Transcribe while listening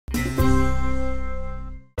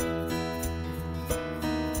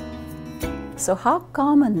So how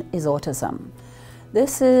common is autism?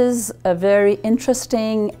 This is a very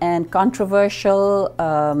interesting and controversial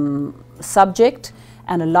subject,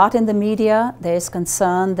 and a lot in the media. There is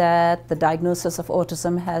concern that the diagnosis of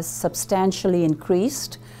autism has substantially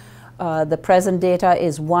increased. The present data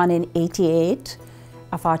is 1 in 88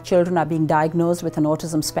 of our children are being diagnosed with an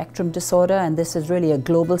autism spectrum disorder, and this is really a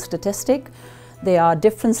global statistic. There are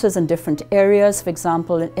differences in different areas. For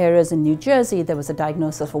example, in areas in New Jersey, there was a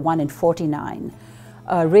diagnosis of 1 in 49.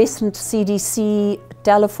 A recent C.D.C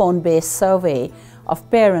telephone-based survey of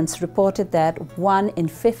parents reported that 1 in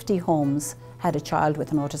 50 homes had a child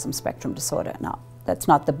with an autism spectrum disorder. Now, that's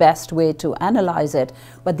not the best way to analyze it,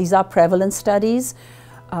 but these are prevalence studies.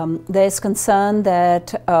 There's concern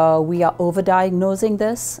that we are overdiagnosing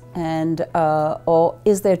this, and or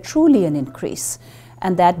is there truly an increase?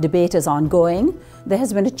 And that debate is ongoing. There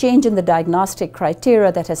has been a change in the diagnostic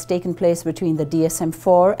criteria that has taken place between the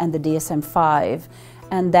DSM-4 and the DSM-5,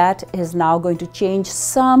 and that is now going to change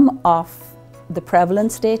some of the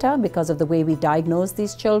prevalence data because of the way we diagnose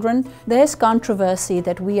these children. There is controversy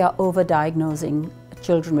that we are overdiagnosing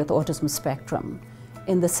children with autism spectrum,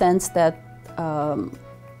 in the sense that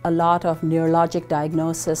a lot of neurologic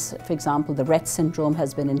diagnosis, for example, the Rett syndrome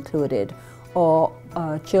has been included, or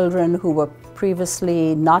children who were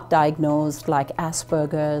previously not diagnosed, like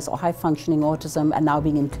Asperger's or high-functioning autism, are now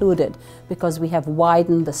being included because we have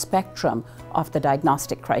widened the spectrum of the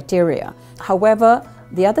diagnostic criteria. However,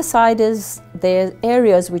 the other side is there are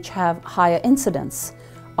areas which have higher incidence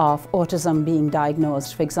of autism being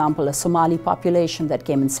diagnosed. For example, a Somali population that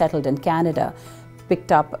came and settled in Canada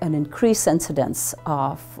picked up an increased incidence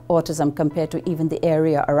of autism compared to even the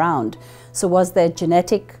area around. So was there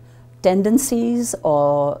genetic tendencies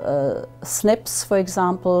or SNPs, for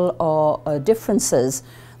example, or differences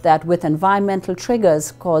that with environmental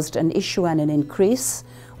triggers caused an issue and an increase?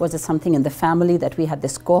 Was it something in the family that we had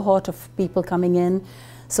this cohort of people coming in?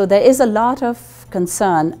 So there is a lot of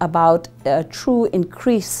concern about a true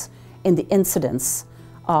increase in the incidence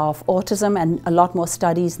of autism, and a lot more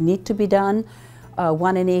studies need to be done.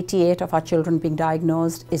 1 in 88 of our children being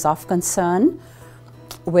diagnosed is of concern.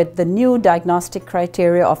 With the new diagnostic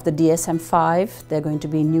criteria of the DSM-5, there are going to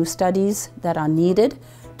be new studies that are needed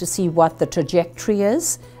to see what the trajectory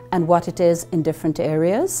is and what it is in different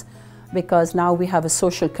areas, because now we have a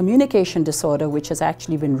social communication disorder which has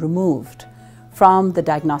actually been removed from the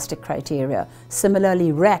diagnostic criteria.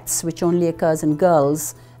 Similarly, Rett's, which only occurs in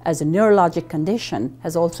girls as a neurologic condition,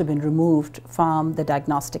 has also been removed from the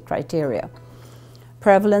diagnostic criteria.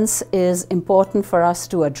 Prevalence is important for us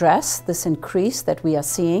to address this increase that we are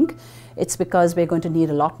seeing. It's because we're going to need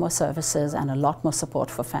a lot more services and a lot more support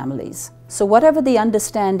for families. So whatever the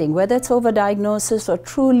understanding, whether it's overdiagnosis or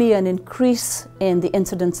truly an increase in the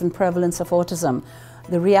incidence and prevalence of autism,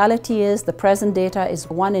 the reality is the present data is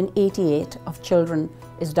 1 in 88 of children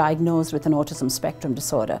is diagnosed with an autism spectrum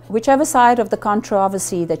disorder. Whichever side of the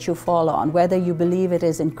controversy that you fall on, whether you believe it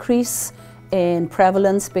is increase in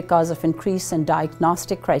prevalence because of increase in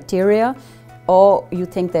diagnostic criteria, or you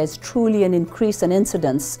think there's truly an increase in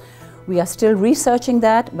incidence, we are still researching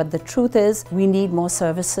that, but the truth is we need more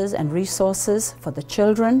services and resources for the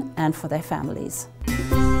children and for their families.